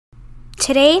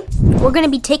Today, we're going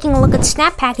to be taking a look at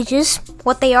snap packages,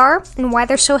 what they are, and why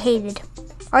they're so hated.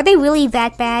 Are they really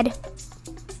that bad?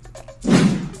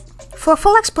 For a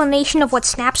full explanation of what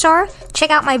snaps are,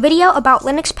 check out my video about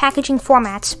Linux packaging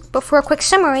formats. But for a quick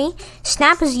summary,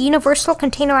 snap is a universal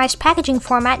containerized packaging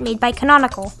format made by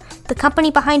Canonical, the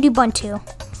company behind Ubuntu.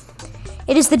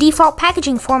 It is the default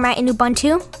packaging format in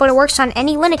Ubuntu, but it works on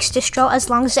any Linux distro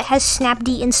as long as it has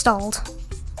snapd installed.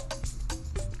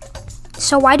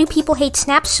 So why do people hate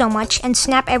snaps so much and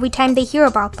snap every time they hear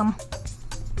about them?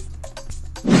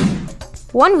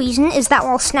 One reason is that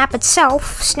while snap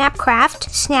itself, Snapcraft,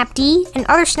 snapd, and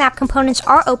other snap components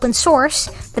are open source,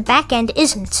 the backend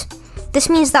isn't. This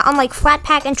means that unlike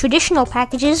Flatpak and traditional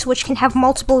packages, which can have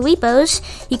multiple repos,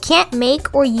 you can't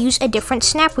make or use a different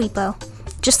snap repo,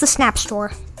 just the snap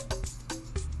store.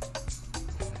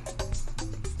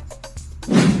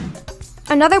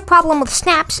 Another problem with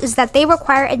snaps is that they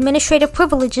require administrative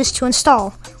privileges to install,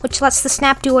 which lets the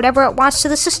snap do whatever it wants to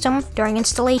the system during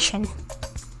installation.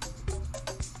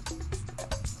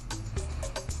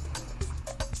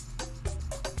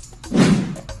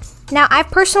 Now, I've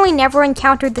personally never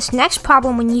encountered this next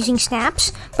problem when using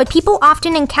snaps, but people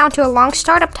often encounter long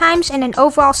startup times and an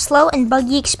overall slow and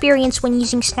buggy experience when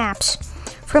using snaps.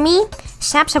 For me,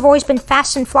 snaps have always been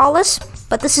fast and flawless,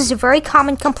 but this is a very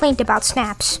common complaint about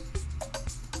snaps.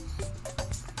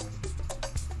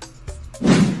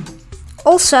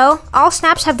 Also, all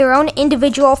snaps have their own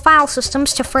individual file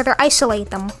systems to further isolate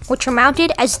them, which are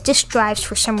mounted as disk drives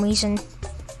for some reason.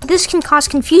 This can cause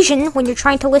confusion when you're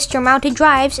trying to list your mounted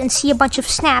drives and see a bunch of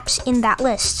snaps in that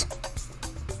list.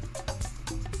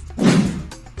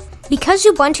 Because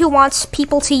Ubuntu wants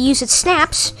people to use its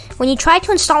snaps, when you try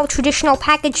to install a traditional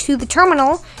package through the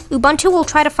terminal, Ubuntu will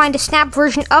try to find a snap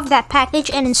version of that package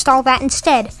and install that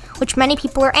instead, which many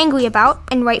people are angry about,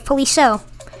 and rightfully so.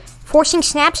 Forcing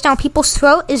snaps down people's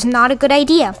throat is not a good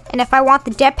idea, and if I want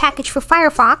the deb package for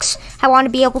Firefox, I want to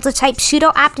be able to type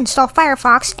sudo apt install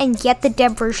Firefox and get the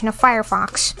deb version of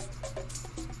Firefox.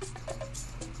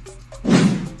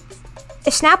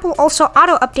 The snap will also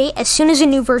auto-update as soon as a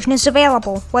new version is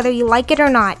available, whether you like it or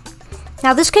not.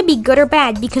 Now this could be good or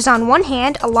bad, because on one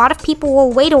hand, a lot of people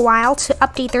will wait a while to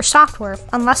update their software,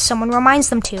 unless someone reminds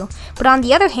them to, but on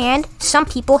the other hand, some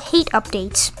people hate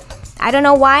updates. I don't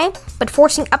know why, but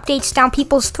forcing updates down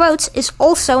people's throats is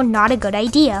also not a good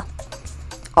idea.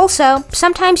 Also,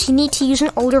 sometimes you need to use an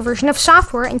older version of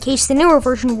software in case the newer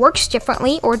version works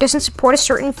differently or doesn't support a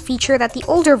certain feature that the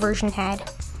older version had.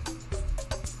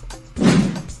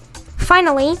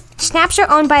 Finally, snaps are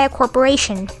owned by a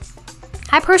corporation.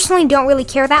 I personally don't really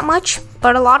care that much,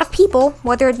 but a lot of people,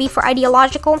 whether it be for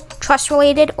ideological,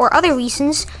 trust-related, or other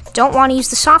reasons, don't want to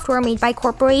use the software made by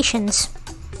corporations.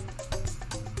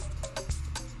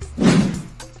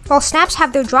 While snaps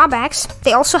have their drawbacks,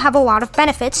 they also have a lot of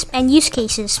benefits and use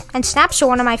cases, and snaps are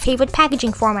one of my favorite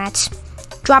packaging formats.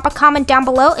 Drop a comment down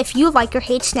below if you like or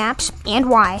hate snaps, and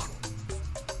why.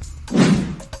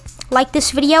 Like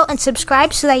this video and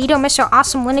subscribe so that you don't miss our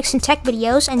awesome Linux and tech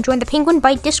videos, and join the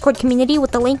PenguinByte Discord community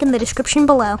with the link in the description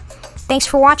below. Thanks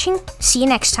for watching, see you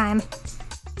next time.